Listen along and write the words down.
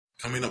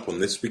Coming up on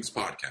this week's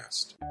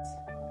podcast.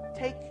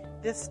 Take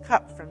this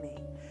cup from me.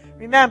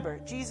 Remember,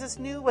 Jesus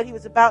knew what he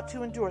was about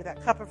to endure,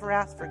 that cup of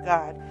wrath for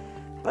God.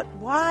 But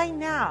why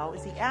now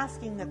is he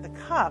asking that the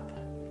cup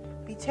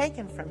be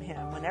taken from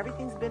him when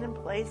everything's been in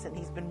place and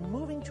he's been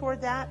moving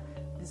toward that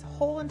his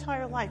whole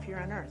entire life here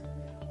on earth?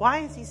 Why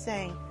is he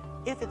saying,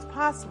 if it's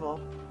possible,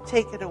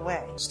 take it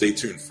away? Stay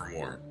tuned for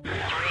more.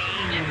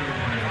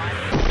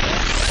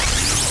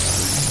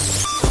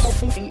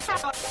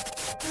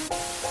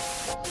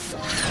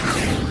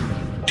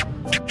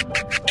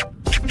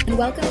 And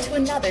welcome to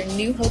another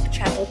New Hope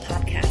Chapel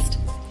podcast.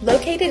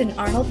 Located in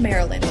Arnold,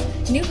 Maryland,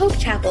 New Hope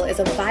Chapel is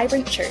a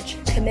vibrant church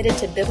committed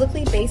to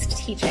biblically based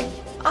teaching,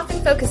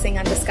 often focusing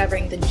on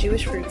discovering the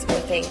Jewish roots of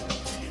the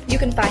faith. You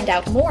can find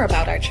out more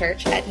about our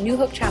church at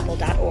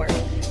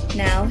newhopechapel.org.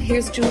 Now,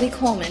 here's Julie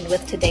Coleman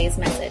with today's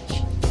message.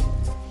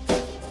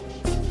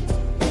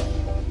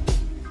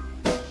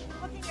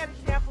 Looking at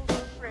examples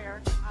of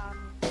prayer,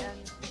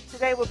 and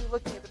today we'll be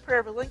looking at the Prayer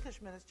of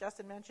Relinquishment, as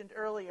Justin mentioned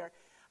earlier.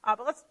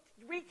 But let's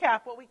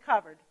recap what we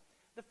covered.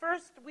 The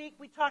first week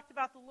we talked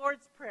about the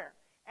Lord's Prayer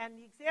and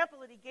the example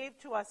that he gave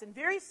to us in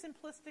very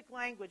simplistic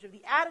language of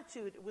the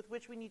attitude with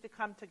which we need to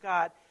come to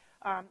God,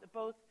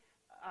 both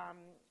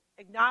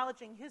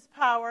acknowledging his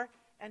power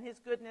and his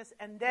goodness,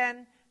 and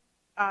then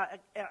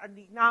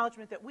the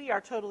acknowledgement that we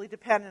are totally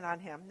dependent on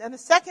him. Then the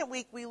second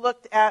week we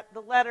looked at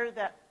the letter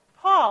that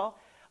Paul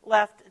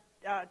left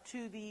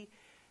to the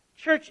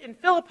church in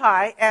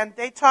Philippi, and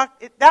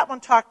that one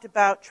talked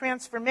about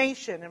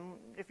transformation. And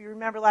if you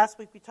remember last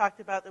week, we talked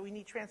about that we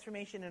need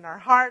transformation in our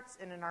hearts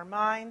and in our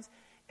minds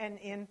and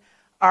in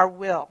our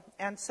will.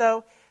 And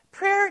so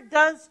prayer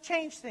does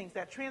change things.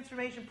 That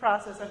transformation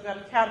process, I've got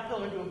a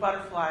caterpillar to a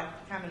butterfly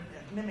to kind of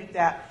mimic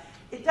that.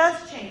 It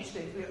does change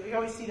things. We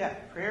always see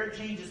that prayer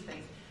changes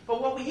things.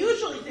 But what we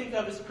usually think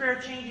of as prayer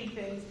changing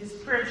things is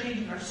prayer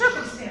changing our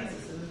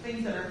circumstances and the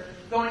things that are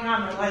going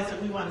on in our lives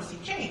that we want to see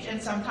change. And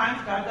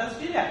sometimes God does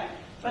do that.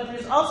 But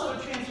there's also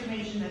a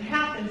transformation that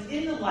happens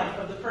in the life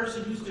of the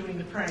person who's doing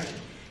the praying.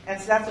 And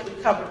so that's what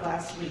we covered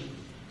last week.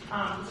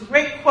 It's a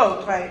great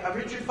quote by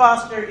Richard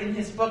Foster in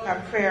his book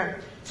on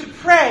prayer. To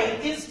pray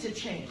is to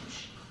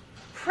change.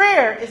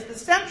 Prayer is the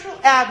central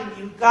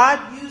avenue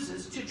God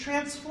uses to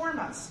transform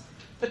us.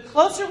 The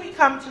closer we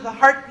come to the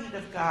heartbeat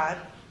of God,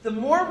 the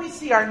more we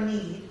see our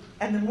need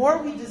and the more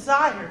we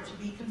desire to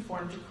be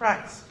conformed to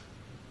Christ.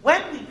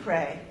 When we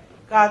pray,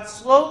 God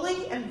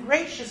slowly and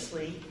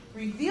graciously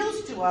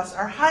reveals to us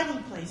our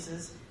hiding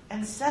places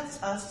and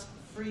sets us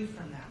free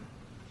from them.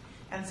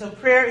 And so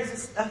prayer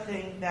is a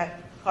thing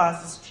that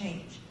causes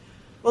change.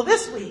 Well,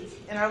 this week,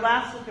 in our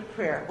last look at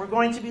prayer, we're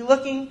going to be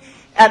looking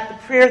at the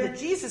prayer that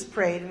Jesus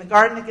prayed in the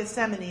Garden of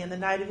Gethsemane in the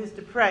night of his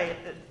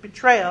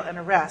betrayal and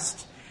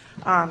arrest.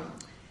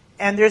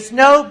 And there's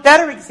no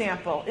better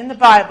example in the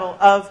Bible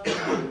of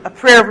a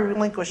prayer of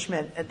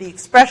relinquishment, the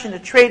expression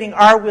of trading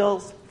our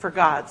wills for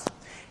God's.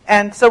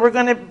 And so we're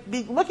going to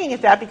be looking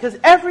at that because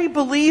every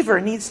believer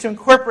needs to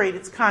incorporate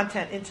its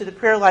content into the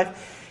prayer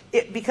life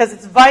because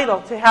it's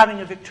vital to having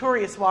a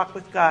victorious walk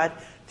with God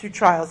through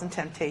trials and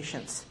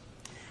temptations.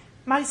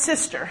 My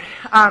sister,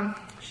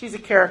 she's a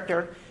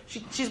character.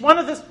 She's one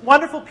of those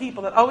wonderful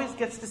people that always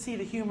gets to see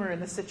the humor in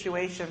the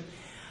situation.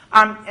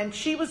 And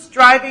she was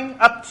driving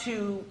up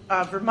to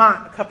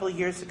Vermont a couple of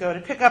years ago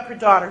to pick up her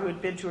daughter who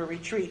had been to a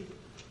retreat.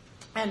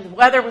 And the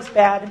weather was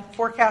bad and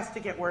forecast to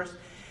get worse.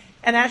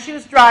 And as she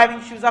was driving,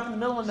 she was up in the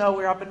middle of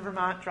nowhere up in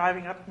Vermont,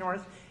 driving up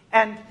north,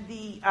 and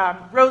the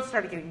road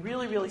started getting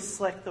really, really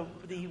slick.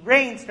 The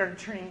rain started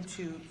turning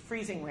to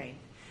freezing rain.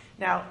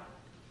 Now,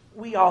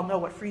 we all know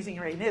what freezing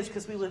rain is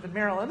because we live in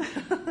Maryland.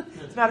 As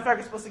a matter of fact,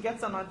 we're supposed to get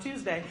some on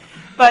Tuesday.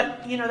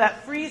 But,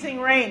 that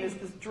freezing rain is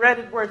this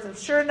dreaded word. And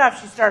sure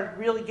enough, she started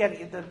really getting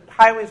it. The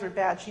highways were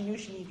bad. She knew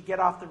she needed to get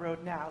off the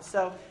road now.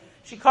 So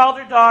she called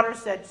her daughter,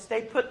 said,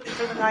 stay put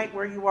for the night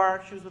where you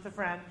are. She was with a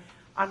friend.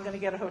 I'm going to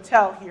get a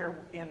hotel here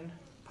in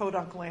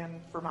Podunk Land,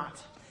 Vermont.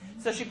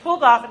 So she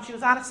pulled off, and she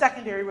was on a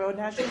secondary road.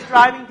 And as she was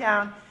driving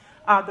down,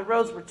 the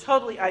roads were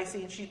totally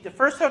icy. And the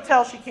first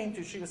hotel she came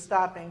to, she was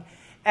stopping.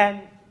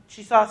 And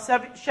she saw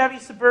a Chevy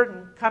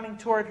Suburban coming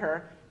toward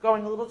her,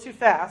 going a little too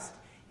fast.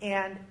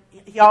 And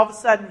he all of a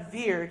sudden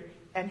veered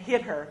and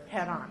hit her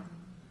head on.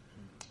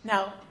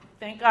 Now,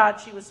 thank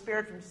God she was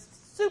spared from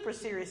super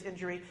serious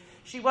injury.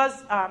 She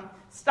was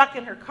stuck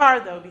in her car,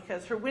 though,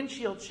 because her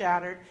windshield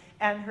shattered.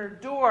 And her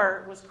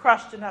door was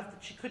crushed enough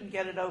that she couldn't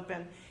get it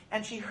open.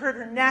 And she hurt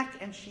her neck,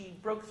 and she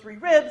broke 3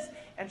 ribs,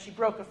 and she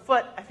broke a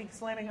foot, I think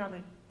slamming on the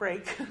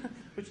brake,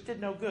 which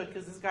did no good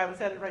because this guy was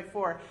headed right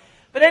for her.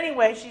 But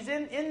anyway, she's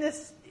in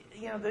this,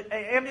 the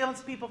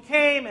ambulance people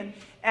came, and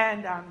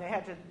they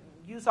had to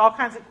use all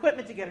kinds of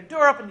equipment to get her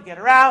door open, to get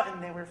her out,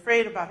 and they were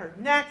afraid about her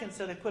neck, and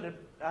so they put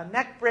a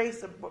neck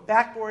brace, a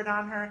backboard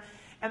on her,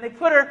 and they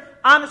put her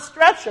on a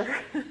stretcher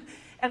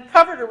and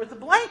covered her with a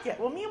blanket.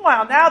 Well,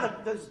 meanwhile, now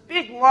those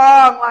big,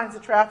 long lines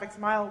of traffic's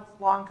miles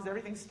long because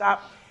everything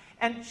stopped.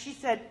 And she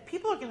said,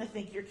 people are going to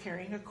think you're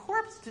carrying a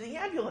corpse to the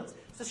ambulance.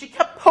 So she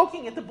kept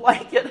poking at the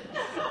blanket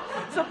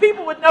so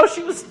people would know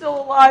she was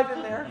still alive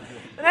in there.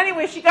 But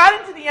anyway, she got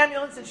into the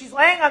ambulance, and she's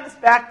laying on this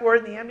backboard,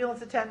 and the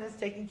ambulance attendant is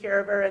taking care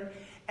of her.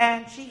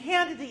 And she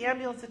handed the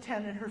ambulance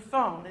attendant her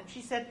phone, and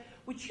she said,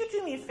 would you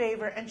do me a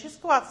favor and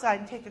just go outside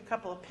and take a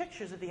couple of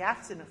pictures of the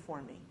accident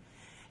for me?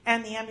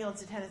 And the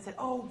ambulance attendant said,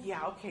 oh,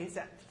 yeah, okay, is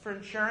that for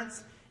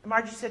insurance? And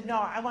Margie said, no,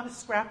 I want to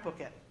scrapbook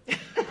it.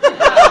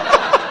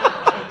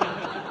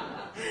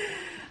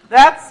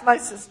 That's my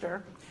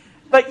sister.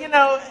 But,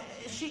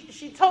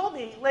 she told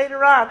me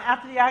later on,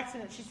 after the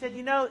accident, she said,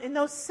 in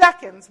those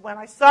seconds when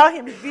I saw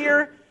him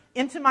veer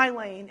into my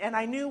lane and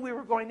I knew we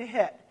were going to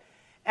hit,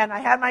 and I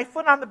had my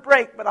foot on the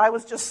brake, but I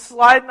was just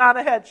sliding on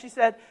ahead, she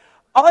said,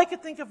 all I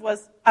could think of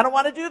was, I don't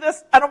want to do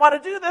this, I don't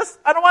want to do this,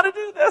 I don't want to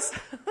do this.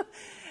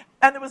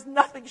 And there was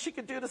nothing she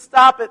could do to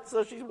stop it,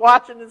 so she's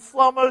watching in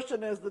slow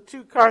motion as the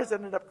two cars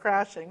ended up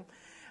crashing.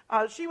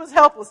 She was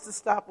helpless to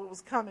stop what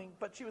was coming,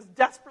 but she was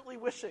desperately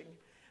wishing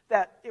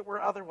that it were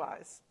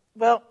otherwise.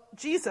 Well,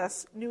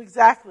 Jesus knew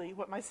exactly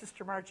what my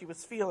sister Margie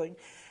was feeling.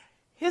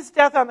 His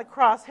death on the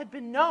cross had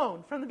been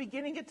known from the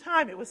beginning of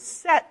time. It was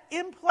set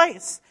in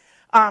place.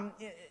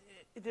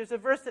 There's a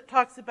verse that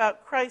talks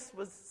about Christ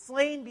was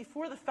slain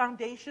before the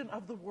foundation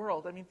of the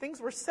world. I mean, things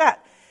were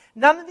set.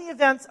 None of the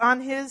events on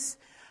his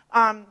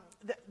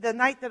the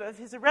night of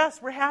his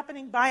arrest were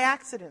happening by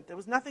accident. There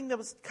was nothing that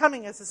was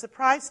coming as a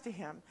surprise to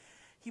him.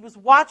 He was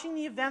watching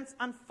the events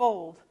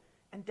unfold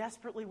and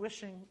desperately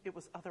wishing it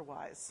was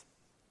otherwise.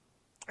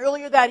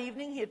 Earlier that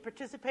evening, he had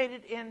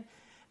participated in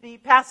the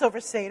Passover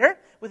Seder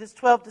with his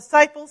 12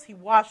 disciples. He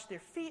washed their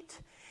feet.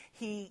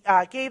 He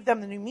gave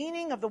them the new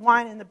meaning of the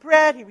wine and the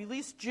bread. He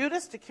released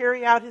Judas to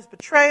carry out his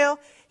betrayal.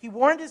 He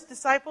warned his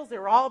disciples they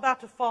were all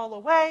about to fall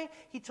away.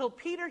 He told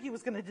Peter he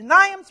was going to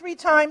deny him 3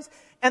 times.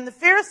 And the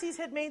Pharisees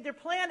had made their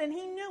plan, and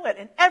he knew it.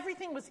 And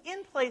everything was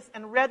in place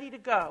and ready to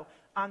go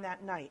on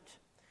that night.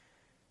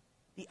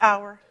 The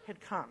hour had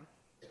come.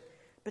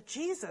 But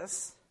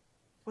Jesus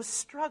was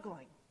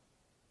struggling.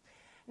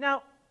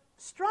 Now,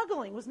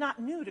 struggling was not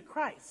new to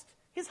Christ.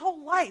 His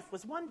whole life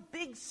was one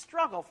big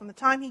struggle from the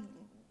time he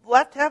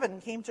left heaven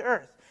and came to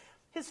earth.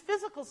 His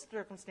physical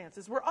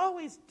circumstances were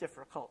always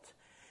difficult.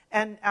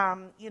 And,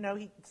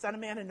 he, Son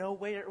of Man, had no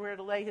where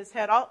to lay his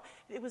head.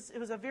 It was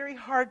a very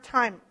hard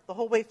time the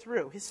whole way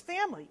through. His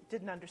family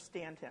didn't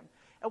understand him.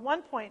 At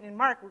one point in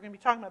Mark, we're going to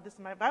be talking about this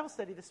in my Bible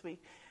study this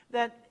week,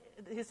 that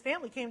his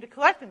family came to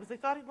collect him because they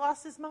thought he'd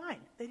lost his mind.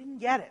 They didn't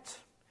get it.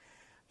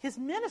 His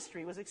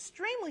ministry was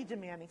extremely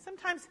demanding.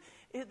 Sometimes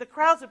the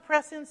crowds would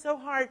press in so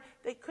hard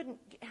they couldn't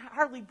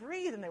hardly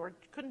breathe, and they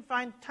couldn't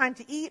find time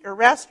to eat or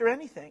rest or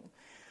anything.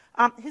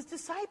 His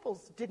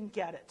disciples didn't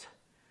get it.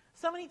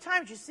 So many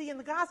times you see in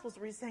the Gospels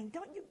where he's saying,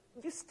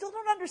 you still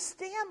don't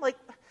understand? Like,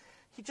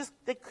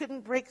 they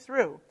couldn't break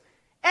through.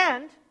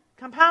 And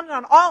compounded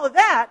on all of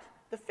that,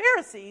 the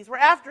Pharisees were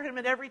after him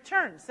at every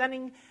turn,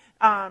 sending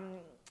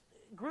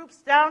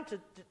groups down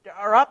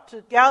or up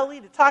to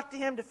Galilee to talk to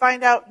him, to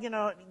find out,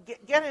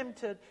 get him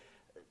to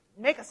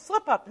make a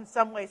slip up in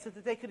some way so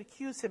that they could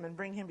accuse him and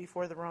bring him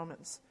before the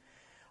Romans.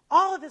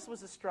 All of this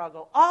was a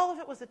struggle. All of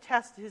it was a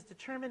test to his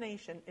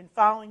determination in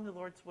following the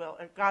Lord's will,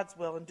 or God's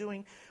will, and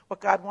doing what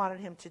God wanted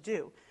him to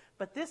do.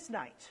 But this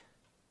night,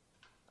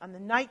 on the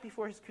night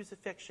before his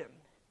crucifixion,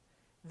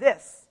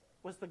 this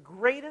was the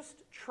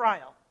greatest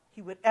trial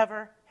he would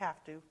ever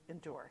have to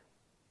endure.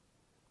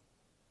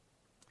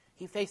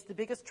 He faced the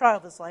biggest trial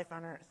of his life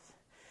on earth.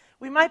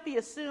 We might be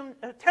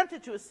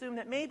tempted to assume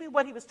that maybe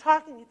what he was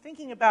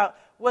thinking about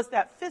was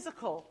that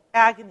physical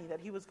agony that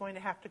he was going to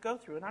have to go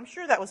through. And I'm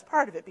sure that was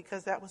part of it,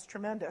 because that was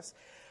tremendous.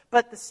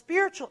 But the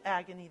spiritual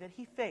agony that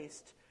he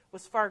faced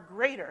was far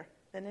greater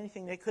than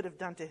anything they could have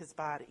done to his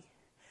body.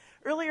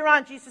 Earlier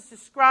on, Jesus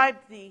described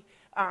the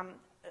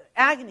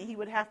agony he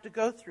would have to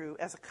go through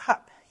as a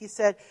cup. He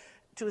said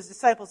to his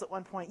disciples at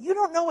one point, "You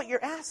don't know what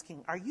you're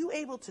asking. Are you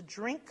able to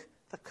drink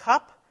the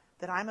cup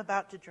that I'm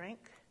about to drink?"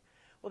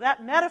 Well,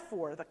 that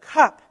metaphor, the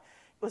cup,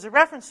 was a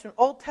reference to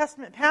Old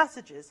Testament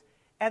passages,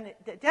 and it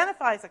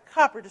identifies a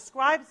cup, or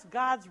describes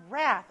God's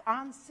wrath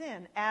on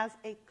sin as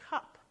a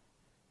cup.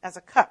 As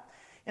a cup.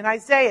 In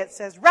Isaiah it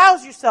says,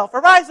 "Rouse yourself,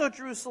 arise, O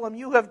Jerusalem,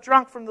 you have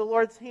drunk from the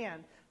Lord's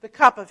hand the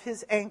cup of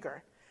his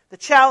anger. The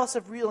chalice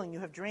of reeling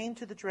you have drained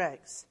to the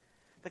dregs."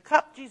 The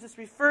cup Jesus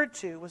referred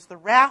to was the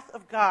wrath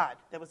of God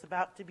that was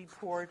about to be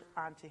poured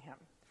onto him.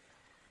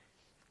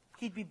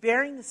 He'd be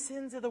bearing the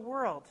sins of the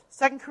world.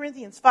 2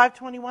 Corinthians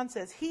 5:21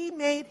 says, "He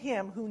made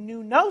him who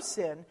knew no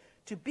sin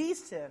to be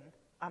sin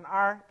on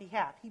our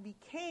behalf." He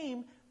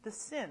became the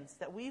sins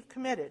that we've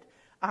committed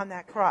on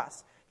that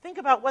cross. Think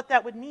about what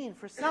that would mean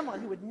for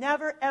someone who had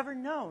never, ever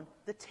known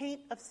the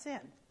taint of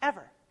sin,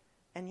 ever.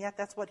 And yet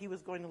that's what he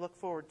was going to look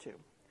forward to.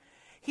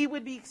 He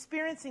would be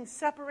experiencing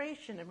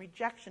separation and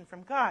rejection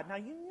from God.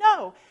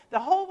 Now, the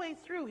whole way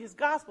through his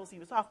Gospels, he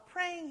was off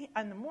praying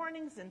in the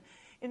mornings and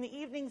in the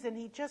evenings, and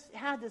he just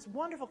had this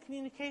wonderful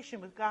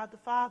communication with God the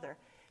Father.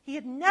 He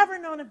had never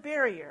known a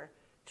barrier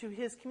to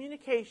his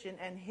communication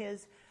and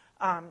his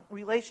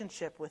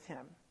relationship with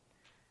him.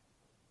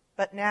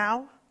 But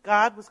now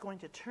God was going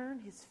to turn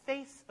his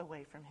face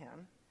away from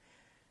him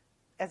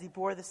as he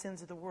bore the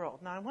sins of the world.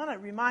 Now I want to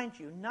remind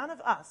you, none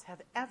of us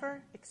have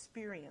ever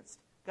experienced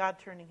God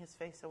turning his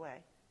face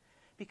away.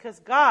 Because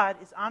God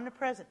is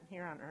omnipresent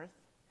here on earth.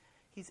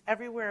 He's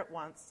everywhere at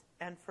once.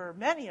 And for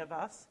many of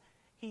us,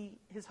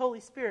 his Holy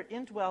Spirit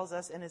indwells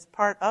us and is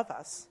part of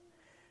us.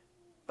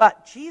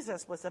 But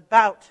Jesus was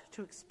about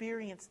to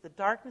experience the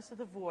darkness of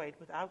the void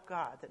without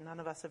God that none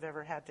of us have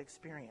ever had to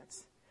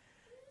experience.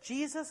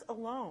 Jesus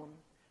alone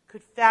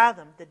could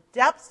fathom the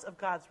depths of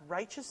God's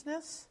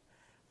righteousness,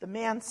 the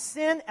man's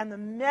sin, and the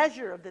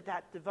measure of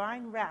that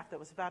divine wrath that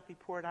was about to be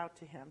poured out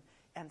to him.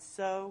 And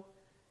so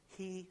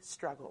he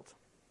struggled.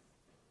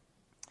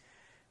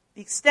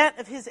 The extent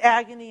of his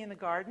agony in the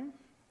garden,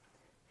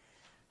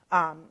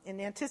 in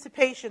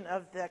anticipation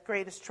of that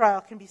greatest trial,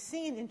 can be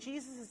seen in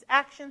Jesus'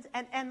 actions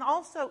and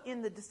also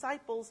in the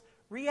disciples'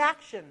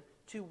 reaction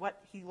to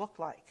what he looked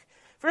like.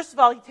 First of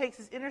all, he takes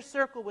his inner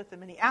circle with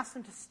him and he asks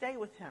them to stay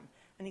with him.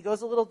 And he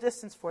goes a little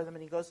distance for them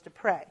and he goes to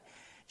pray.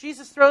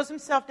 Jesus throws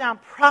himself down,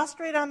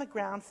 prostrate on the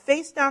ground,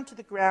 face down to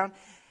the ground.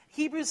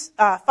 Hebrews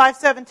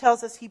 5:7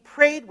 tells us he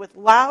prayed with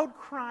loud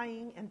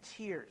crying and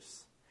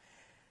tears.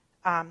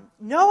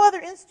 No other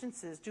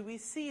instances do we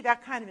see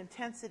that kind of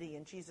intensity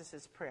in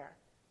Jesus' prayer.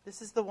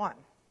 This is the one.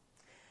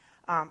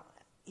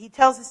 He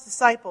tells his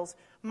disciples,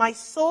 "My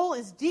soul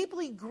is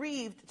deeply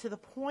grieved to the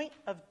point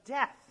of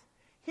death."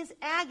 His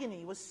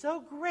agony was so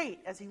great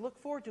as he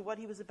looked forward to what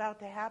he was about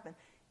to happen.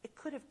 It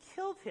could have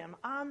killed him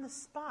on the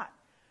spot.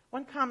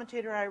 One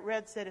commentator I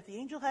read said if the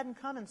angel hadn't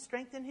come and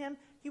strengthened him,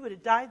 he would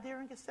have died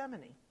there in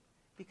Gethsemane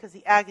because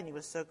the agony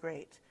was so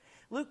great.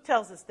 Luke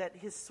tells us that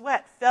his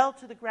sweat fell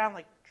to the ground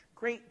like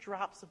great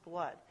drops of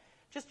blood,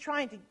 just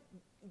trying to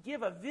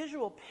give a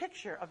visual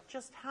picture of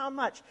just how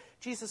much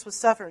Jesus was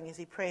suffering as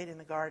he prayed in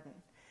the garden.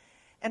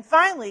 And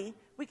finally,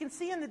 we can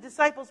see in the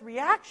disciples'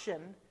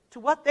 reaction to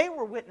what they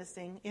were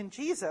witnessing in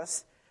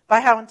Jesus by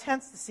how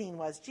intense the scene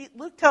was.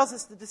 Luke tells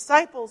us the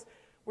disciples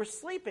were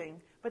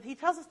sleeping, but he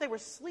tells us they were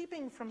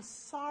sleeping from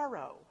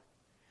sorrow.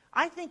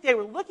 I think they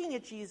were looking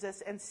at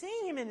Jesus and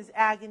seeing him in his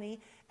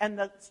agony and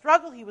the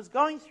struggle he was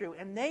going through,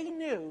 and they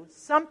knew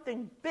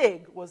something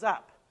big was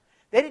up.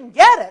 They didn't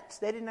get it.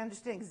 They didn't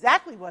understand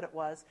exactly what it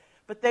was,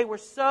 but they were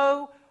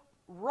so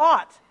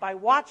wrought by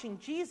watching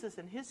Jesus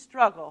and his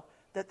struggle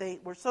that they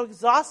were so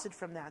exhausted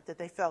from that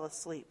they fell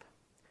asleep.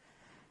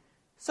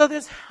 So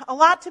there's a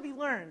lot to be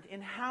learned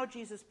in how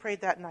Jesus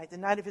prayed that night, the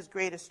night of his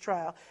greatest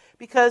trial,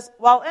 because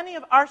while any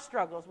of our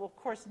struggles will, of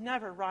course,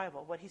 never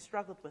rival what he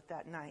struggled with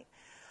that night,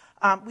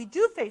 we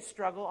do face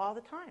struggle all the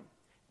time.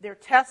 They're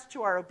tests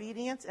to our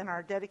obedience and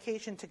our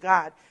dedication to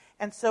God.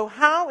 And so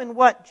how and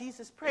what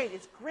Jesus prayed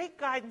is great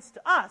guidance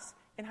to us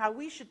in how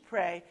we should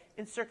pray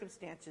in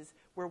circumstances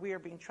where we are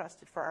being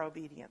trusted for our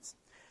obedience.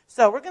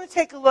 So we're going to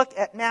take a look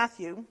at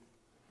Matthew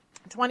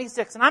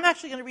 26, and I'm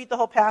actually going to read the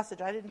whole passage.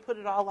 I didn't put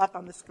it all up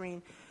on the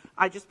screen.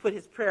 I just put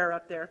his prayer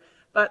up there.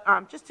 But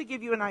just to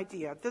give you an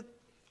idea,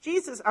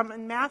 I'm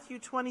in Matthew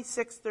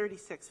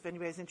 26:36, if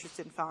anybody's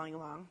interested in following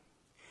along.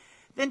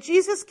 Then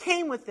Jesus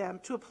came with them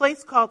to a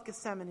place called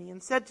Gethsemane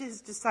and said to his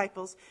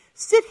disciples,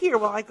 "Sit here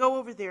while I go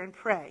over there and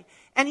pray."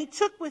 And he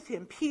took with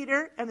him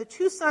Peter and the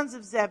two sons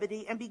of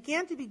Zebedee and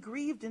began to be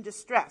grieved and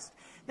distressed.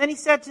 Then he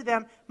said to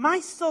them, "My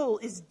soul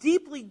is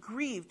deeply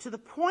grieved to the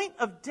point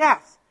of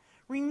death.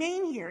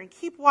 Remain here and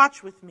keep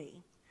watch with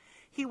me."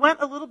 He went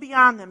a little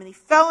beyond them and he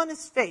fell on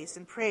his face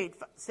and prayed,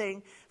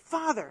 saying,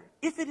 "Father,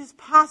 if it is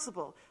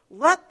possible,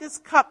 let this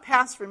cup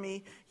pass from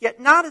me, yet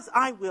not as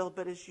I will,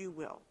 but as you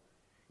will."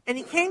 And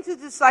he came to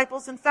the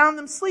disciples and found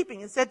them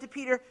sleeping and said to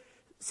Peter,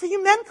 "So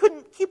you men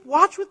couldn't keep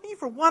watch with me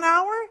for 1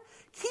 hour?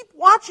 Keep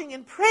watching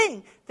and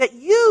praying that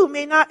you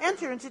may not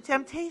enter into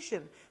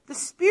temptation. The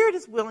spirit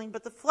is willing,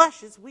 but the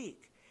flesh is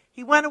weak."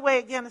 He went away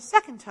again a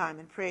second time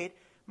and prayed,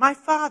 "My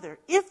Father,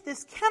 if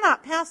this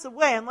cannot pass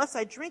away unless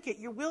I drink it,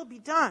 your will be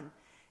done."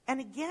 And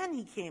again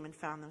he came and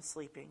found them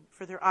sleeping,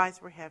 for their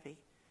eyes were heavy.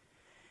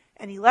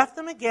 And he left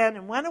them again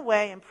and went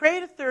away and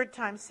prayed a third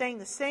time, saying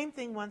the same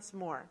thing once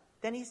more.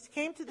 Then he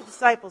came to the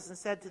disciples and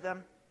said to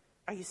them,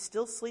 "Are you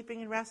still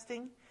sleeping and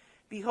resting?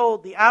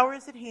 Behold, the hour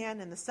is at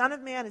hand, and the Son of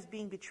Man is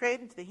being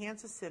betrayed into the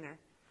hands of sinners.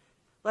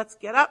 Let's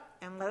get up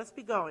and let us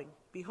be going.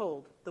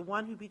 Behold, the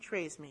one who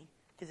betrays me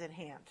is at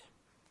hand."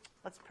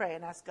 Let's pray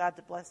and ask God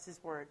to bless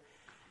his word.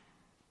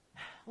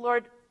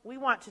 Lord, we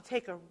want to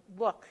take a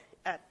look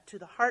to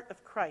the heart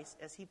of Christ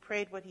as he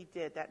prayed what he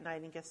did that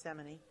night in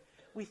Gethsemane.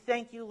 We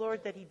thank you,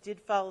 Lord, that he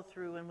did follow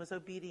through and was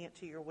obedient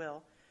to your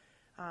will.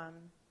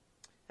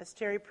 As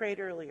Terry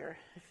prayed earlier,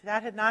 if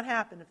that had not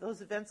happened, if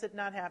those events had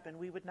not happened,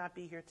 we would not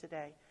be here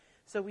today.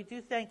 So we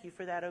do thank you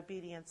for that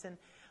obedience. And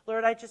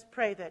Lord, I just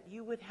pray that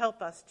you would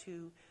help us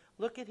to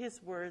look at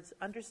his words,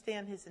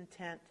 understand his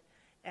intent,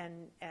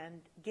 and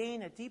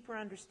gain a deeper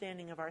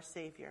understanding of our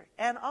Savior.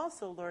 And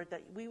also, Lord,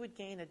 that we would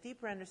gain a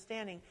deeper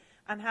understanding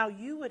on how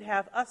you would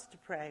have us to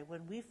pray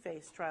when we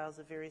face trials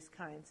of various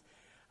kinds,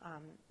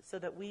 so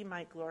that we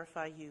might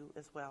glorify you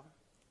as well.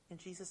 In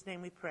Jesus'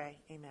 name we pray,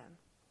 amen.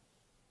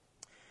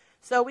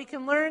 So we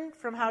can learn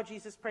from how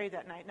Jesus prayed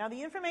that night. Now,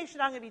 the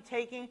information I'm going to be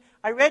taking,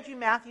 I read you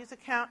Matthew's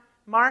account.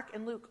 Mark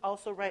and Luke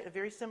also write a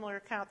very similar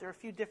account. There are a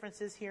few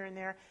differences here and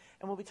there,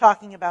 and we'll be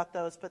talking about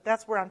those, but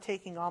that's where I'm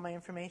taking all my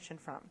information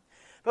from.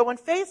 But when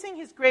facing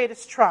his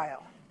greatest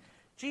trial,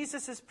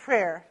 Jesus'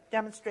 prayer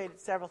demonstrated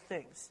several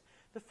things.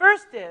 The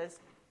first is,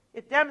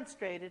 it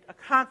demonstrated a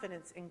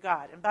confidence in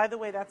God. And by the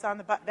way, that's on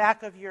the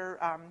back of your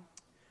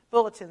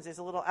bulletins. There's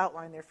a little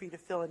outline there for you to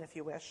fill in if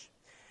you wish.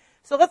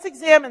 So let's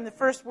examine the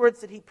first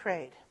words that he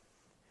prayed.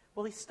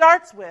 Well, he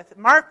starts with,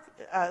 Mark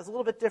is a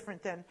little bit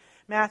different than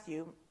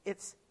Matthew.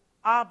 It's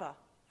Abba,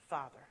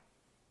 Father.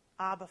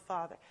 Abba,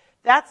 Father.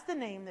 That's the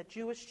name that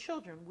Jewish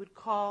children would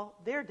call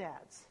their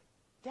dads.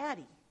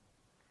 Daddy.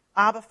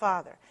 Abba,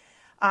 Father.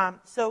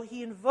 So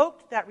he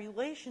invoked that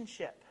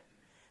relationship.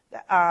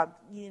 And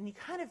you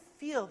kind of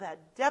feel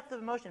that depth of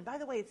emotion. By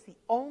the way, it's the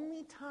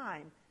only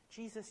time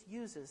Jesus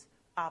uses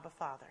Abba,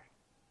 Father.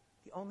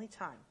 The only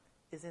time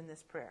is in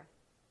this prayer.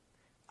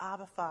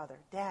 Abba, Father,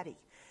 Daddy.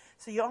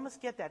 So you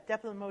almost get that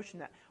depth of emotion,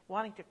 that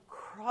wanting to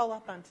crawl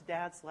up onto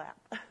Dad's lap.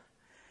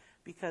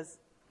 Because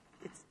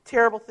it's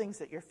terrible things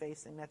that you're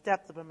facing, that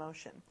depth of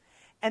emotion.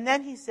 And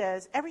then he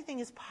says, everything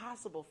is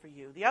possible for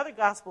you. The other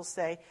Gospels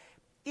say,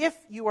 if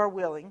you are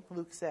willing,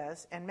 Luke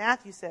says, and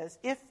Matthew says,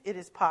 if it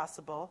is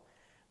possible.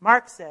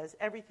 Mark says,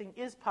 everything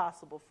is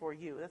possible for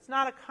you. That's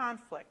not a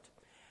conflict.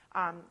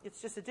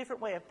 It's just a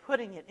different way of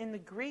putting it. In the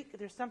Greek,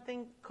 there's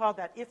something called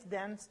that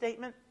if-then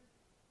statement.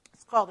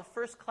 It's called a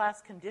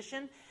first-class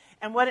condition.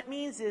 And what it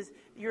means is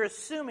you're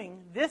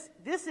assuming this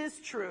is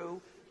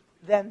true,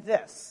 then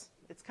this.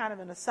 It's kind of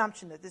an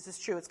assumption that this is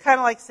true. It's kind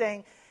of like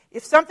saying,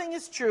 if something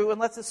is true, and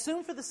let's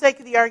assume for the sake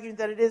of the argument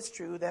that it is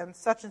true, then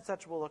such and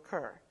such will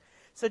occur.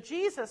 So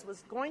Jesus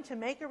was going to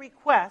make a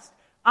request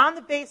on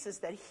the basis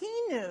that he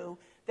knew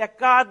that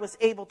God was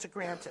able to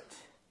grant it.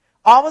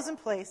 All was in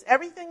place.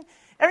 Every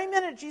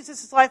minute of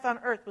Jesus' life on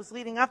earth was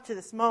leading up to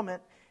this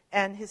moment,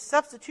 and his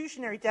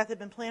substitutionary death had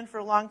been planned for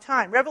a long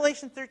time.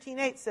 Revelation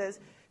 13:8 says,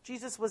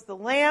 Jesus was the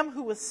Lamb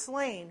who was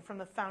slain from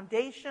the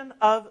foundation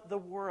of the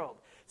world.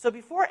 So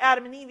before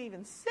Adam and Eve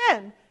even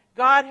sinned,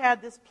 God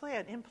had this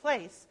plan in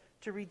place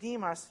to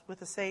redeem us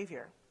with a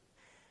Savior.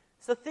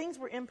 So things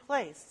were in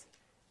place.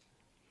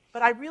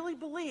 But I really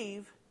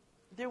believe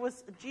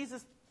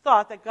Jesus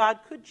thought that God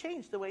could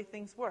change the way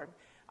things were.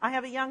 I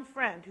have a young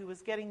friend who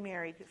was getting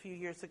married a few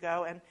years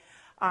ago, and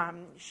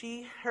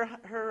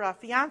her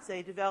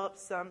fiancé developed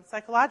some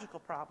psychological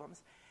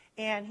problems,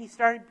 and he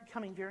started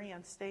becoming very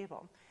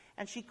unstable.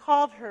 And she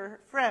called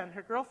her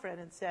girlfriend,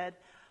 and said,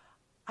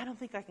 I don't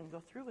think I can go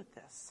through with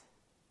this.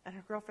 And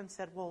her girlfriend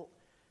said, well,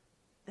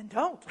 then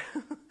don't.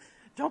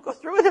 Don't go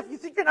through with it. If you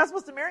think you're not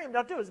supposed to marry him,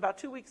 don't do it. It was about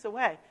 2 weeks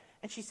away.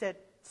 And she said,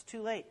 it's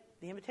too late.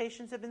 The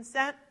invitations have been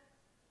sent.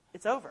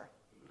 It's over.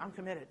 I'm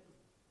committed.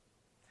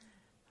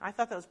 I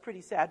thought that was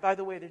pretty sad. By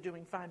the way, they're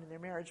doing fine in their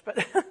marriage,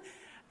 but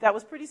that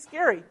was pretty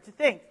scary to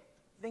think.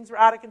 Things were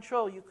out of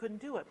control. You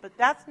couldn't do it. But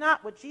that's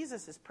not what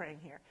Jesus is praying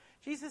here.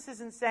 Jesus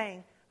isn't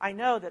saying, I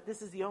know that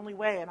this is the only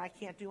way and I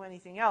can't do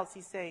anything else.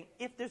 He's saying,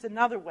 if there's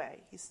another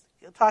way. He's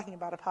talking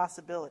about a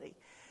possibility.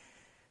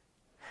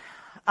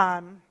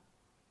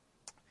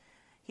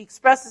 He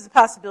expresses the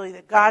possibility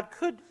that God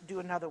could do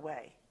another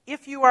way.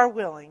 If you are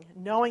willing,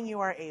 knowing you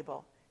are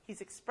able.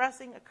 He's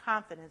expressing a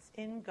confidence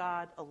in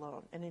God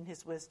alone and in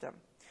his wisdom.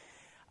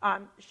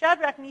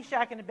 Shadrach,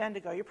 Meshach, and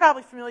Abednego. You're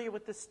probably familiar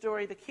with this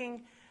story. The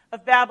king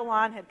of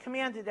Babylon had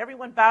commanded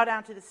everyone bow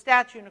down to the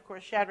statue, and of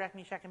course Shadrach,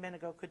 Meshach, and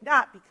Abednego could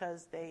not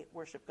because they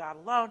worship God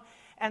alone.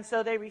 And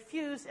so they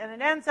refused, and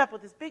it ends up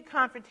with this big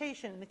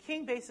confrontation, and the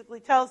king basically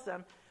tells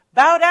them,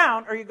 bow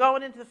down or you're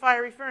going into the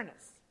fiery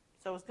furnace.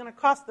 So it's going to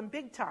cost them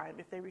big time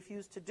if they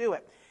refuse to do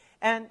it.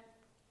 And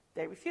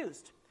they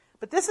refused.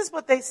 But this is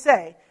what they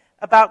say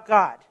about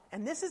God.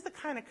 And this is the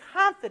kind of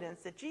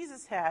confidence that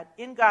Jesus had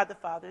in God the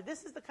Father.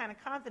 This is the kind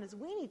of confidence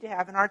we need to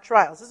have in our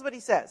trials. This is what he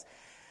says.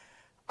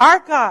 Our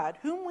God,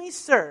 whom we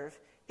serve,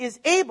 is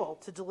able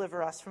to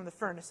deliver us from the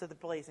furnace of the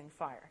blazing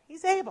fire.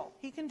 He's able.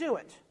 He can do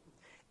it.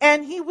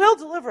 And he will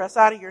deliver us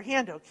out of your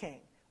hand, O king.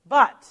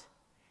 But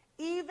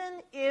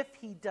even if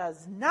he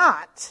does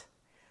not,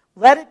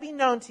 let it be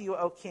known to you,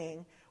 O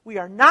king, we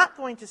are not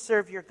going to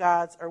serve your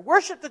gods or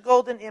worship the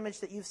golden image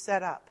that you've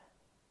set up.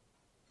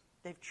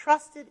 They've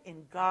trusted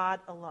in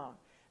God alone.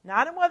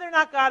 Not in whether or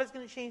not God is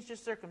going to change their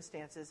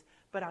circumstances,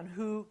 but on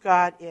who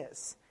God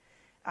is.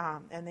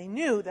 And they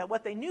knew that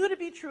what they knew to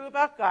be true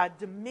about God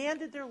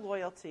demanded their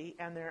loyalty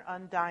and their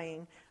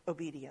undying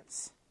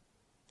obedience.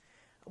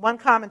 One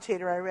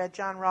commentator I read,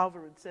 John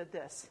Ralvarud, said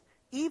this,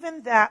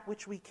 even that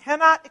which we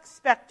cannot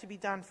expect to be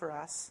done for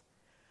us,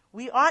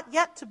 we ought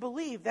yet to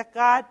believe that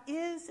God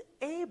is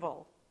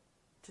able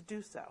to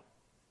do so.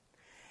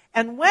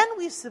 And when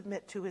we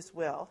submit to his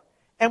will,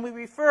 and we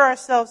refer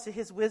ourselves to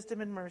his wisdom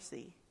and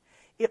mercy,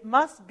 it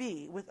must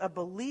be with a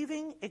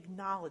believing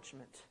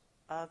acknowledgement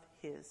of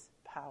his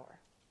power.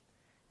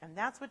 And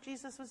that's what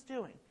Jesus was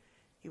doing.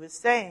 He was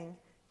saying,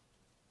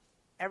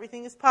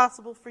 everything is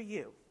possible for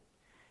you.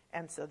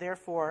 And so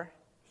therefore,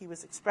 he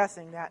was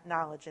expressing that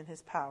knowledge in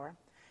his power.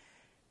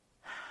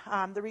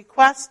 the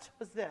request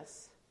was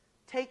this: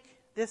 take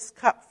this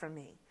cup from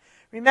me.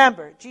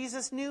 Remember,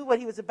 Jesus knew what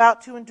he was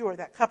about to endure,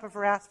 that cup of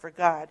wrath for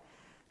God.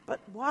 But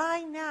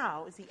why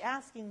now is he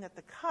asking that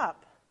the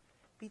cup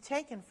be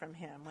taken from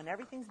him when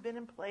everything's been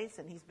in place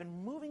and he's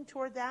been moving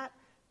toward that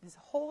his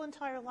whole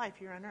entire life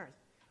here on earth?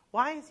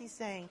 Why is he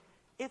saying,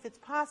 if it's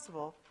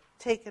possible,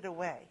 take it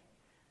away?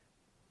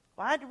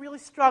 Well, I had to really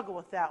struggle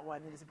with that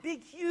one. There's a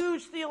big,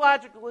 huge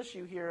theological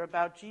issue here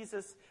about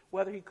Jesus,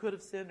 whether he could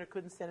have sinned or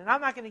couldn't sin. And I'm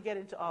not going to get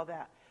into all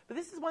that. But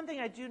this is one thing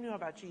I do know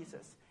about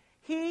Jesus.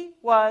 He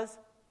was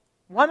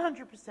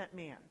 100%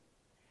 man.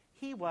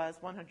 He was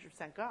 100%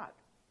 God.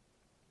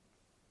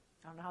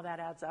 I don't know how that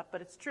adds up,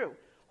 but it's true.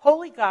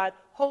 Holy God,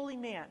 holy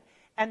man.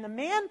 And the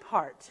man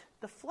part,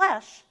 the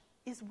flesh,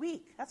 is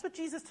weak. That's what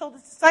Jesus told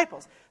his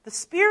disciples. The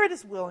spirit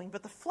is willing,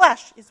 but the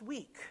flesh is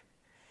weak.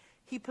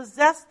 He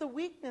possessed the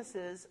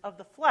weaknesses of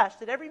the flesh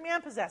that every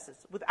man possesses,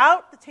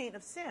 without the taint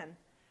of sin,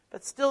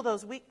 but still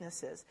those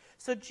weaknesses.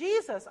 So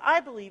Jesus,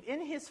 I believe,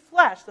 in his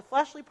flesh, the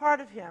fleshly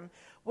part of him,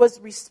 was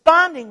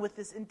responding with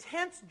this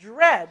intense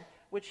dread,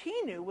 which he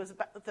knew was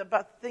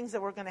about things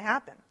that were going to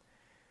happen.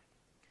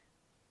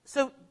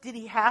 So did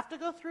he have to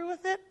go through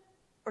with it,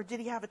 or did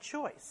he have a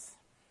choice?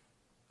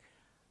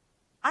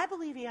 I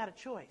believe he had a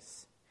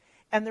choice.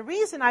 And the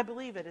reason I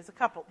believe it is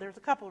there's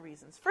a couple of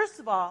reasons. First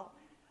of all,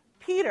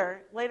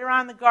 Peter, later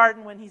on in the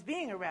garden when he's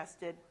being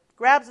arrested,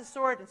 grabs a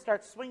sword and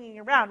starts swinging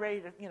around,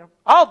 ready to,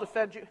 I'll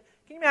defend you.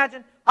 Can you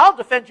imagine? I'll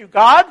defend you,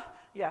 God.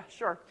 Yeah,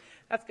 sure.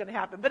 That's going to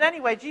happen. But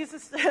anyway,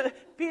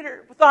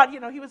 Peter thought,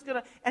 he was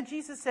going to, and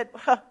Jesus said,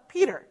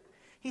 Peter,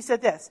 he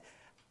said this,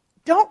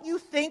 don't you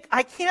think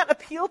I can't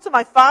appeal to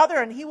my Father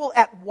and he will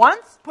at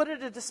once put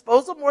at a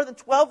disposal more than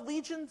 12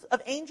 legions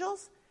of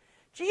angels?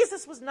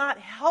 Jesus was not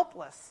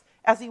helpless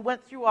as he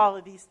went through all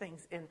of these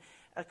things in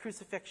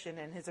crucifixion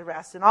and his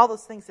arrest and all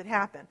those things that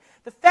happened.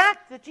 The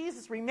fact that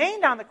Jesus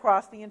remained on the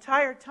cross the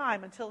entire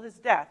time until his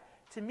death,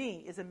 to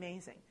me, is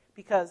amazing.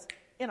 Because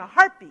in a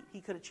heartbeat,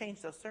 he could have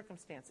changed those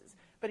circumstances.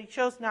 But he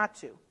chose not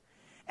to.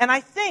 And I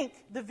think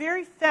the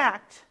very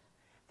fact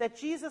that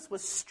Jesus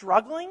was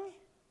struggling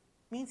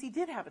means he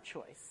did have a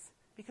choice.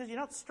 Because you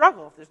don't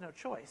struggle if there's no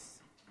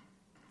choice.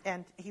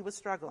 And he was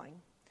struggling.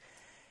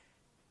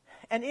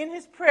 And in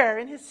his prayer,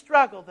 in his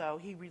struggle, though,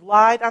 he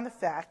relied on the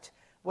fact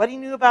what he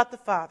knew about the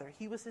Father.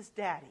 He was his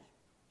daddy.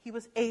 He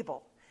was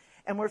able.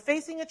 And we're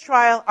facing a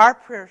trial. Our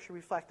prayer should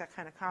reflect that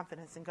kind of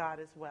confidence in God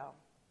as well.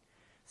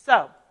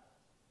 So,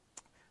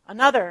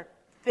 another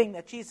thing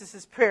that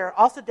Jesus' prayer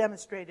also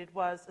demonstrated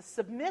was a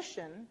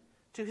submission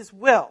to his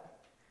will.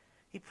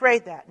 He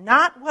prayed that.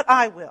 Not what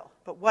I will,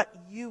 but what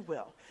you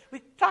will.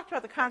 We talked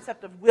about the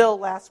concept of will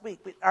last week.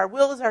 Our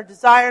will is our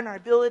desire and our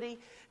ability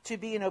to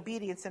be in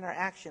obedience in our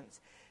actions.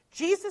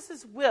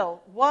 Jesus'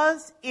 will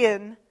was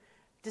in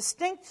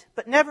distinct,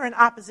 but never in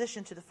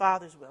opposition to the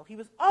Father's will. He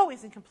was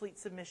always in complete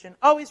submission,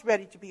 always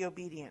ready to be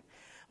obedient.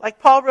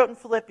 Like Paul wrote in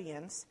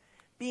Philippians,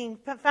 being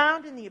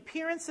found in the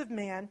appearance of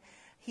man,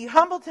 he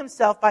humbled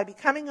himself by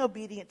becoming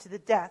obedient to the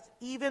death,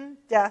 even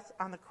death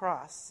on the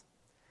cross.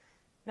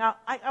 Now,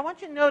 I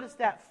want you to notice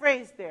that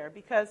phrase there,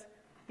 because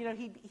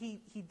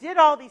he did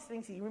all these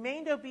things. He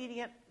remained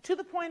obedient to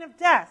the point of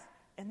death.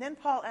 And then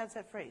Paul adds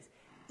that phrase,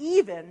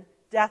 even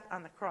death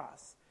on the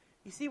cross.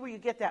 You see where you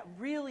get that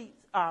really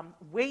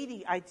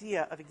weighty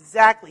idea of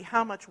exactly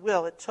how much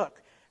will it took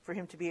for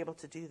him to be able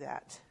to do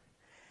that.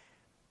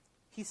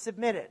 He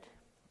submitted.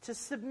 To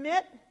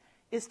submit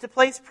is to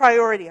place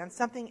priority on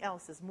something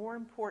else as more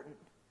important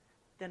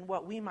than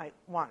what we might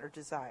want or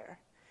desire.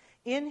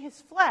 In his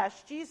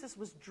flesh, Jesus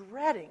was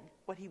dreading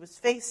what he was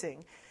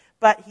facing,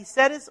 but he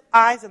set his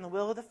eyes on the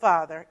will of the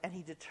Father, and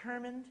he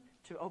determined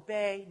to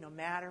obey no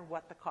matter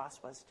what the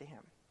cost was to him.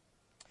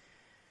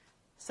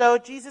 So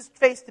Jesus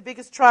faced the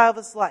biggest trial of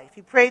his life.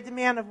 He prayed the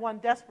man of one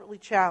desperately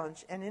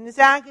challenged, and in his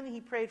agony he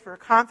prayed for a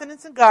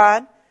confidence in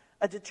God,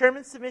 a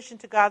determined submission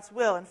to God's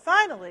will, and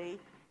finally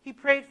he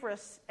prayed for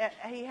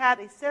he had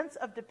a sense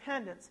of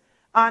dependence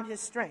on his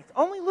strength.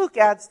 Only Luke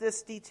adds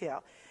this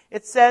detail.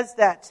 It says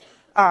that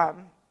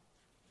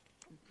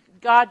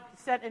God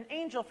sent an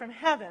angel from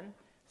heaven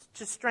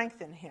to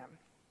strengthen him.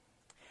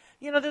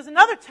 There's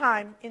another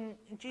time in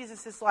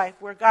Jesus' life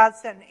where God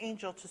sent an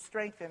angel to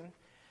strengthen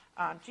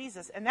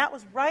Jesus, and that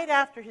was right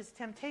after his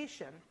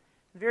temptation,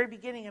 the very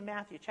beginning of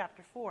Matthew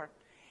chapter 4.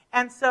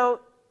 And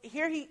so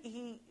here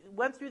he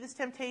went through this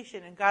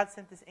temptation, and God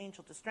sent this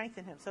angel to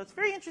strengthen him. So it's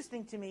very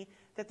interesting to me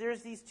that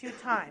there's these two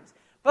times.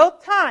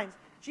 Both times,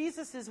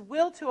 Jesus'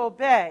 will to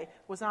obey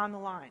was on the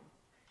line.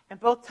 And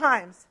both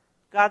times,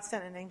 God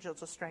sent an angel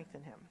to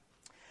strengthen him.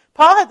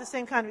 Paul had the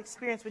same kind of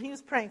experience when he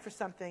was praying for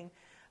something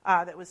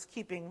that was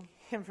keeping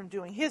him from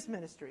doing his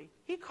ministry.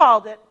 He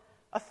called it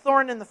a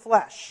thorn in the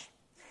flesh.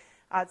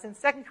 It's in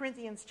 2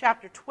 Corinthians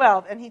chapter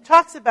 12, and he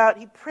talks about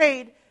he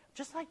prayed,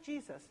 just like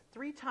Jesus,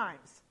 3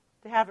 times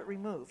to have it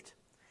removed.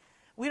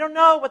 We don't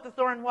know what the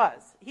thorn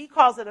was. He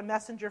calls it a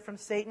messenger from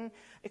Satan.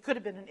 It could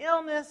have been an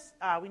illness.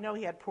 We know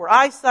he had poor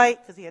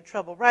eyesight because he had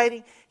trouble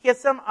writing. He had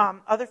some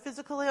other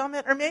physical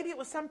ailment, or maybe it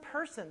was some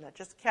person that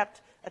just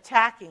kept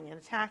attacking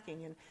and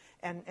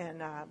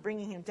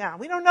bringing him down.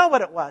 We don't know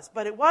what it was,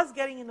 but it was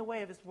getting in the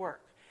way of his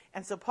work.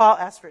 And so Paul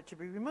asked for it to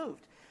be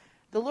removed.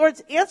 The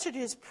Lord's answer to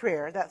his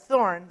prayer, that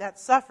thorn, that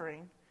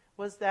suffering,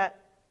 was that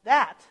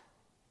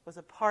was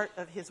a part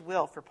of his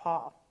will for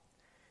Paul.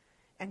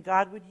 And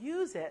God would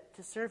use it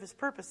to serve his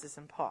purposes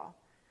in Paul.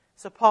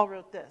 So Paul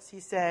wrote this.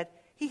 He said,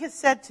 "He has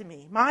said to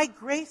me, 'My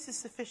grace is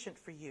sufficient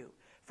for you,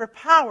 for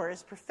power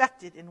is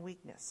perfected in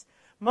weakness.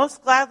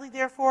 Most gladly,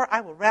 therefore,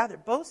 I will rather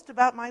boast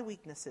about my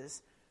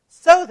weaknesses,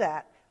 so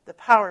that the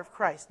power of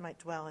Christ might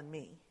dwell in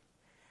me.'"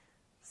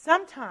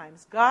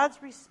 Sometimes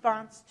God's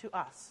response to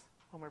us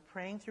when we're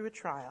praying through a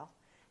trial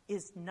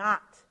is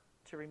not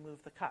to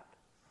remove the cup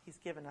he's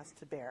given us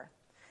to bear.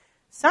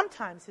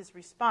 Sometimes his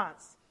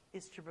response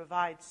is to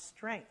provide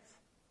strength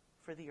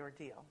for the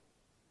ordeal.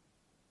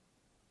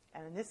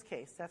 And in this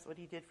case, that's what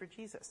he did for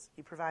Jesus.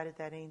 He provided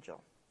that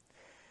angel.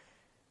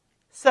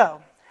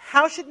 So,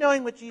 how should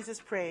knowing what Jesus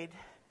prayed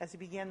as he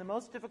began the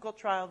most difficult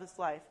trial of his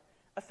life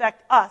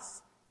affect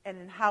us and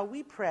in how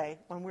we pray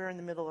when we're in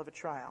the middle of a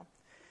trial?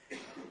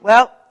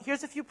 Well,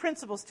 here's a few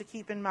principles to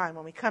keep in mind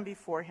when we come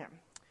before him.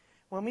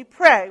 When we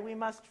pray, we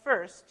must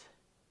first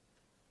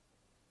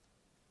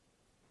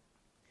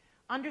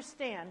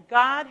understand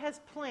God has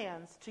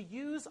plans to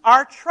use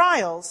our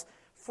trials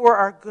for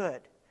our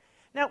good.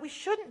 Now, we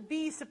shouldn't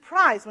be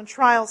surprised when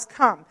trials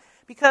come,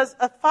 because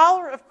a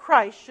follower of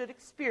Christ should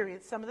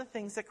experience some of the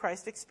things that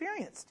Christ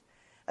experienced.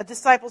 A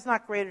disciple's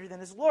not greater than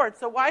his Lord,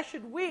 so why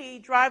should we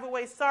drive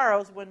away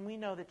sorrows when we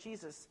know that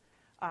Jesus,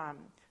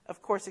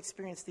 of course,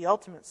 experienced the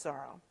ultimate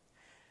sorrow?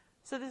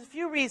 So there's a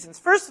few reasons.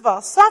 First of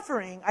all,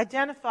 suffering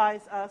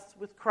identifies us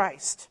with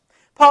Christ.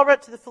 Paul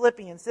wrote to the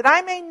Philippians, "That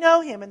I may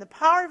know him and the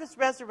power of his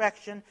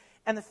resurrection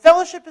and the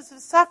fellowship of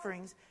his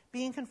sufferings,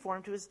 being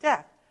conformed to his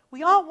death."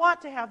 We all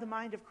want to have the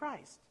mind of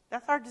Christ.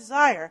 That's our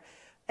desire.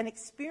 And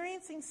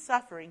experiencing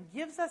suffering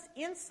gives us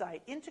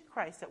insight into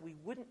Christ that we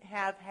wouldn't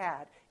have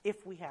had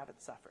if we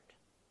haven't suffered.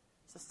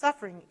 So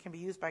suffering can be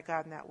used by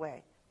God in that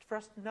way, for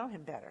us to know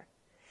him better.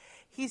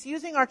 He's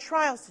using our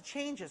trials to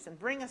change us and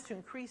bring us to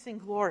increasing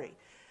glory.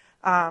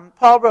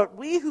 Paul wrote,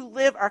 "We who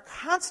live are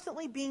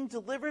constantly being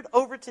delivered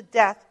over to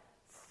death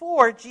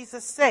for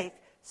Jesus' sake,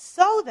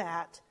 so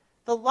that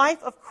the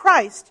life of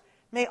Christ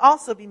may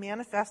also be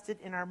manifested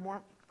in our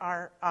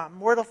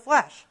mortal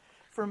flesh.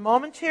 For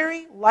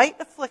momentary, light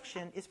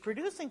affliction is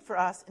producing for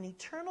us an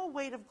eternal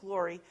weight of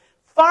glory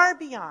far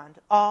beyond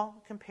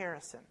all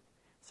comparison."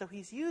 So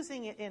he's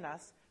using it in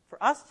us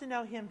for us to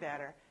know him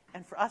better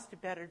and for us to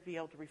better be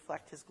able to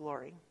reflect his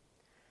glory.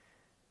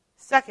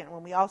 Second,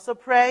 when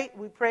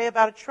we pray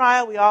about a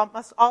trial, we all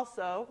must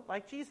also,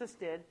 like Jesus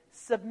did,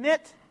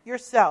 submit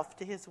yourself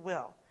to his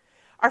will.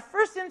 Our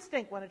first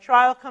instinct when a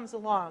trial comes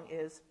along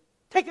is,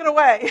 "Take it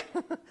away."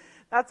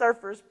 That's our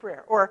first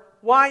prayer. Or,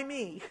 "Why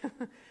me?"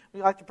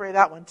 We like to pray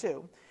that one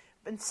too.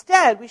 But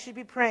instead, we should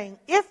be praying,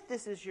 "If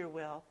this is your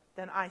will,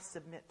 then I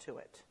submit to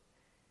it."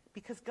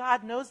 Because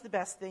God knows the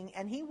best thing,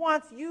 and he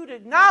wants you to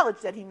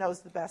acknowledge that he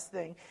knows the best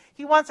thing.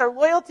 He wants our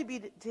loyalty to be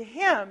to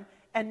him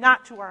and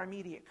not to our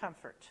immediate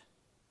comfort.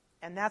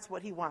 And that's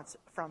what he wants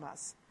from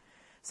us.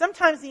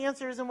 Sometimes the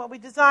answer isn't what we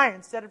desire.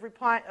 Instead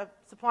of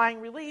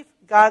supplying relief,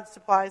 God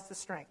supplies the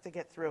strength to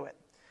get through it.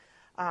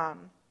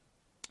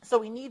 So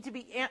we need to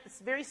be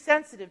very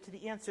sensitive to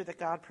the answer that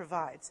God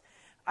provides.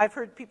 I've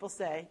heard people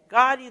say,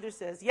 God either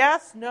says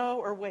yes, no,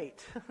 or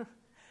wait.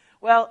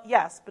 Well,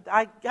 yes, but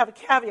I have a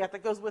caveat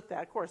that goes with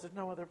that. Of course, there's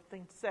no other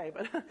thing to say.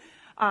 But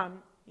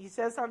he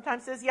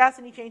sometimes says yes,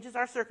 and he changes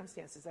our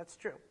circumstances. That's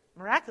true.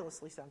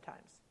 Miraculously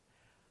sometimes.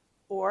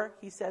 Or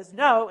he says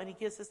no, and he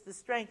gives us the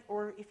strength.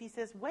 Or if he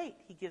says wait,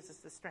 he gives us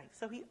the strength.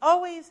 So he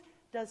always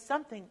does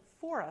something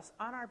for us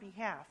on our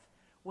behalf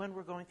when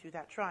we're going through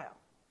that trial.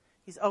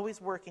 He's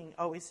always working,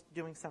 always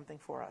doing something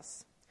for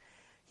us.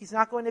 He's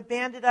not going to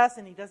abandon us,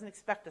 and he doesn't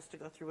expect us to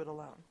go through it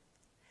alone.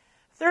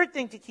 Third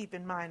thing to keep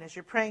in mind as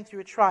you're praying through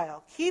a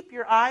trial, keep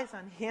your eyes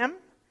on him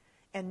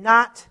and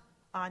not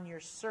on your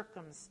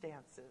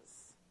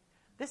circumstances.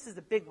 This is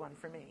a big one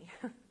for me.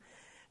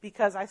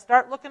 Because I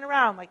start looking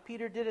around like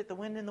Peter did at the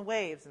wind and the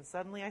waves, and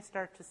suddenly I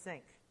start to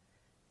sink.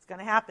 It's going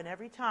to happen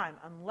every time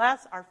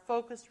unless our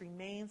focus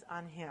remains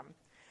on him.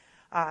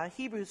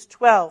 Hebrews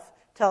 12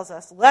 tells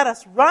us, "Let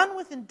us run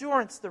with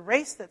endurance the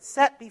race that's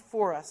set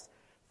before us,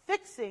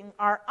 fixing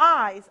our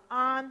eyes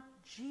on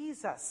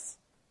Jesus,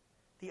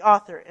 the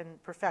author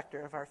and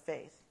perfecter of our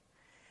faith."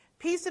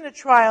 Peace in a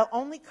trial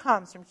only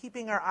comes from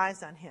keeping our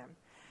eyes on him.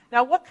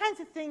 Now, what kinds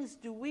of things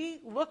do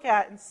we look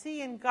at and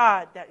see in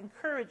God that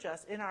encourage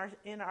us in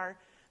our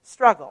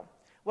struggle?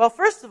 Well,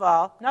 first of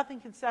all,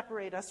 nothing can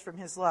separate us from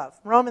his love.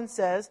 Romans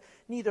says,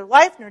 "Neither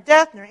life, nor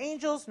death, nor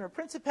angels, nor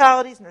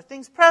principalities, nor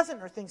things present,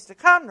 nor things to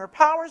come, nor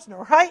powers,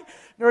 nor height,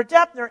 nor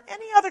depth, nor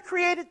any other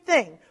created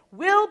thing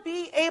will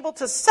be able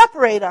to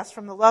separate us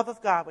from the love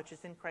of God, which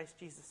is in Christ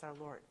Jesus our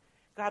Lord."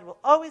 God will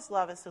always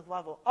love us. His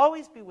love will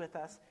always be with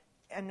us,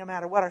 and no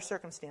matter what our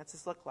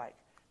circumstances look like.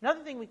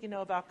 Another thing we can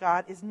know about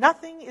God is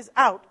nothing is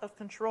out of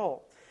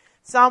control.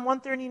 Psalm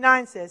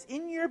 139 says,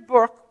 "In your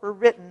book were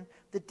written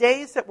the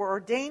days that were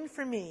ordained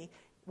for me,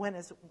 when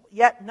as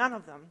yet none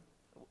of them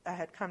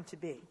had come to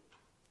be."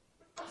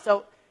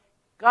 So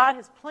God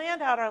has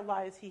planned out our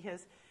lives. He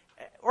has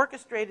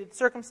orchestrated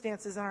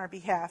circumstances on our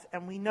behalf,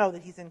 and we know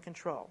that he's in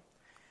control.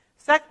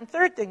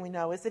 Third thing we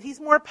know is that he's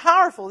more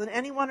powerful than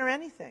anyone or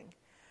anything.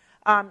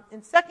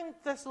 In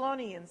 2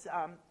 Thessalonians,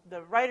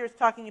 the writer is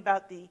talking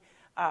about the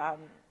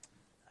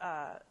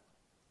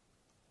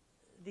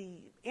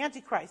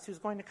Antichrist who's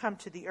going to come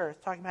to the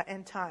earth, talking about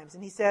end times.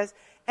 And he says,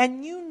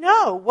 "And you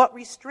know what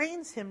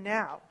restrains him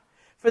now.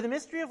 For the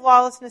mystery of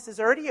lawlessness is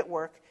already at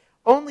work.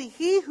 Only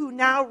he who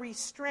now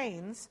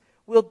restrains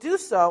will do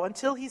so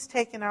until he's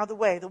taken out of the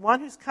way. The one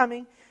who's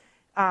coming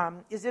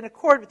is in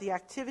accord with the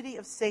activity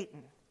of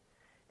Satan."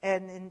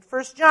 And in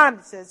 1 John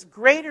it says,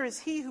 "Greater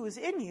is he who is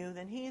in you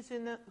than he is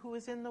who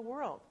is in the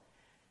world."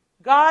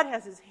 God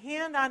has his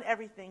hand on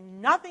everything.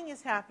 Nothing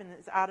has happened that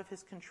is out of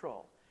his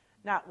control.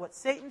 Not what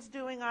Satan's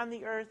doing on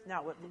the earth,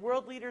 not what the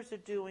world leaders are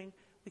doing.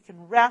 We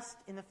can rest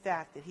in the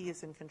fact that he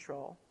is in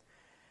control.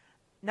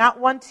 Not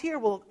one tear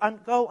will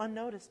go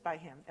unnoticed by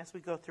him as we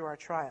go through our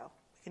trial.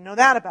 We can know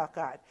that about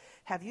God.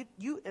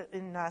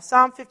 In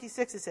Psalm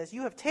 56 it says,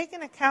 "You have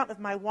taken account of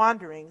my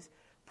wanderings.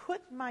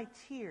 Put my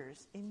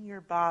tears in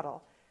your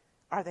bottle.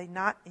 Are they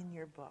not in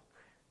your book?"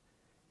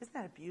 Isn't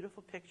that a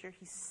beautiful picture?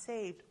 He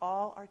saved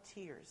all our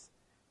tears.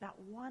 Not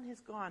one has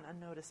gone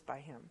unnoticed by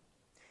him.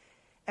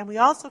 And we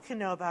also can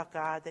know about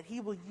God that he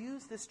will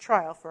use this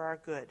trial for our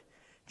good.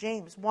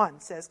 James 1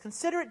 says,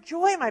 "Consider it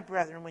joy, my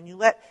brethren, when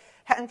you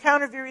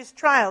encounter various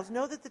trials.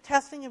 Know that the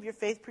testing of your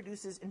faith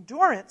produces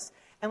endurance,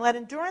 and let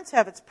endurance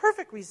have its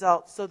perfect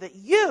result, so that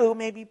you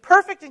may be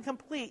perfect and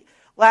complete,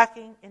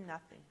 lacking in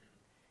nothing."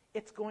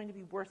 It's going to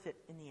be worth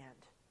it in the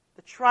end.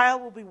 The trial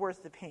will be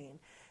worth the pain.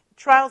 The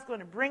trial is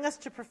going to bring us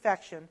to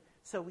perfection,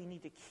 so we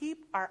need to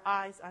keep our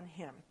eyes on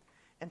him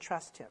and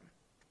trust him.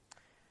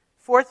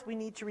 Fourth, we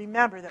need to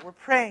remember that we're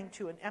praying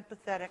to an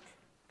empathetic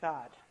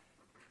God.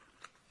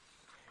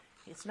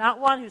 It's not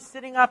one who's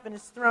sitting up in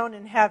his throne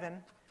in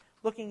heaven,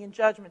 looking in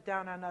judgment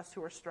down on us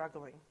who are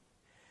struggling.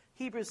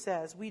 Hebrews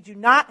says, "We do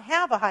not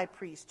have a high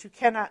priest who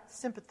cannot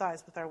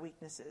sympathize with our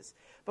weaknesses,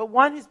 but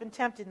one who's been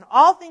tempted in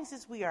all things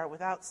as we are,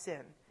 without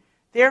sin.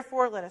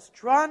 Therefore, let us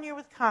draw near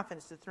with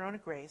confidence to the throne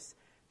of grace,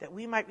 that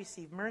we might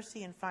receive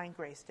mercy and find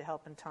grace to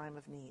help in time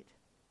of need."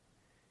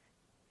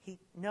 He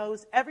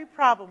knows every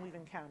problem we've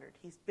encountered.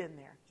 He's been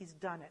there. He's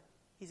done it.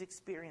 He's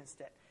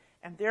experienced it.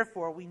 And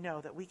therefore, we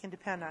know that we can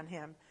depend on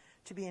him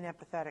to be an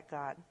empathetic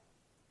God.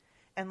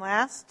 And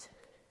last,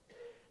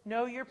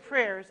 know your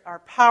prayers are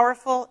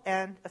powerful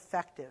and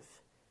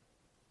effective.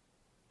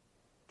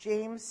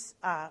 James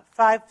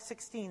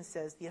 5:16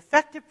 says, "The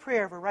effective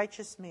prayer of a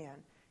righteous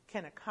man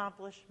can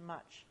accomplish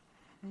much."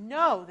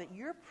 Know that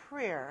your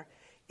prayer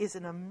is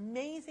an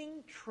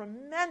amazing,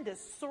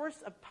 tremendous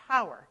source of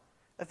power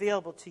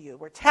available to you.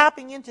 We're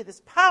tapping into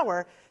this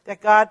power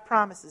that God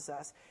promises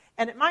us.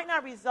 And it might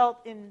not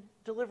result in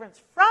deliverance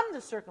from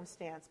the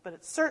circumstance, but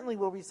it certainly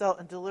will result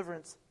in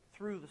deliverance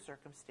through the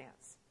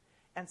circumstance.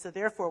 And so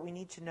therefore we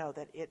need to know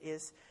that it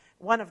is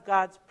one of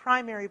God's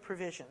primary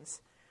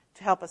provisions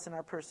to help us in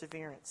our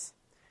perseverance.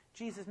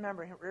 Jesus,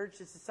 remember, he urged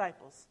his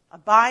disciples,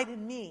 "Abide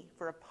in me,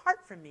 for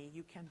apart from me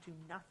you can do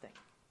nothing."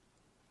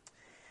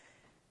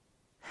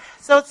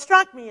 So it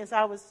struck me as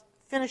I was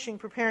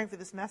preparing for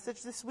this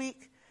message this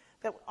week,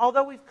 that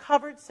although we've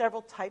covered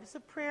several types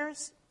of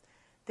prayers,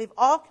 they've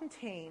all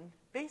contained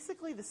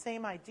basically the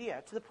same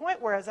idea, to the point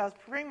where as I was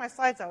preparing my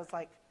slides, I was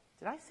like,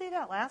 did I say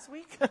that last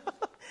week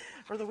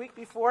or the week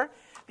before?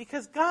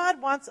 Because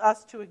God wants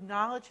us to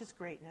acknowledge his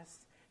greatness.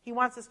 He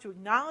wants us to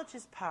acknowledge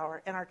his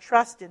power and our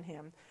trust in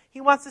him.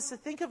 He wants us to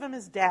think of him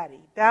as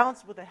Daddy,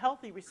 balanced with a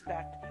healthy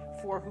respect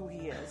for who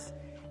he is.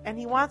 And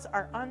he wants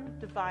our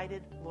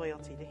undivided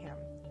loyalty to him.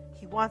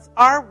 He wants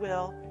our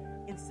will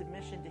in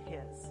submission to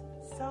his,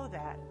 so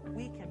that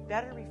we can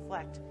better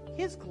reflect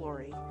his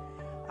glory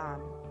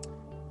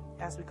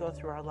as we go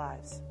through our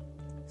lives.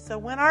 So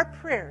when our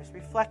prayers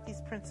reflect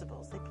these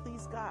principles, they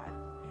please God.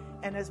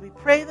 And as we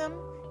pray them,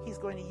 he's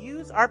going to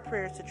use our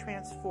prayers to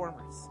transform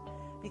us.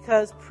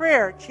 Because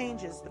prayer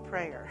changes the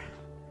prayer.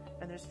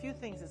 And there's few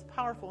things as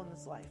powerful in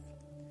this life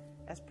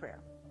as prayer.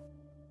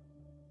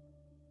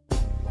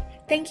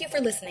 Thank you for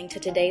listening to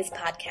today's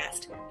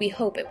podcast. We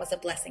hope it was a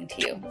blessing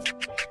to you.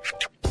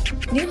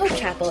 New Hope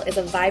Chapel is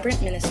a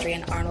vibrant ministry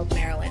in Arnold,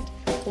 Maryland.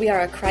 We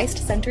are a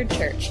Christ-centered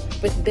church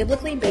with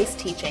biblically based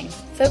teaching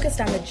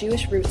focused on the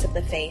Jewish roots of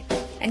the faith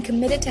and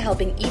committed to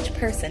helping each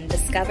person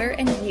discover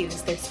and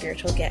use their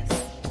spiritual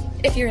gifts.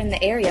 If you're in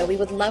the area, we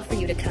would love for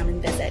you to come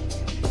and visit.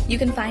 You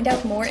can find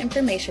out more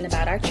information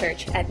about our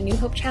church at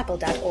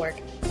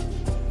newhopechapel.org.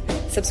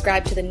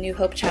 Subscribe to the New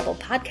Hope Chapel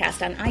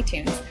podcast on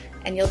iTunes,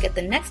 and you'll get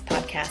the next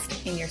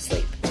podcast in your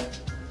sleep.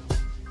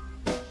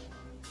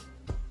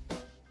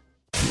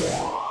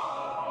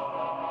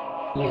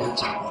 New Hope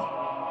Chapel.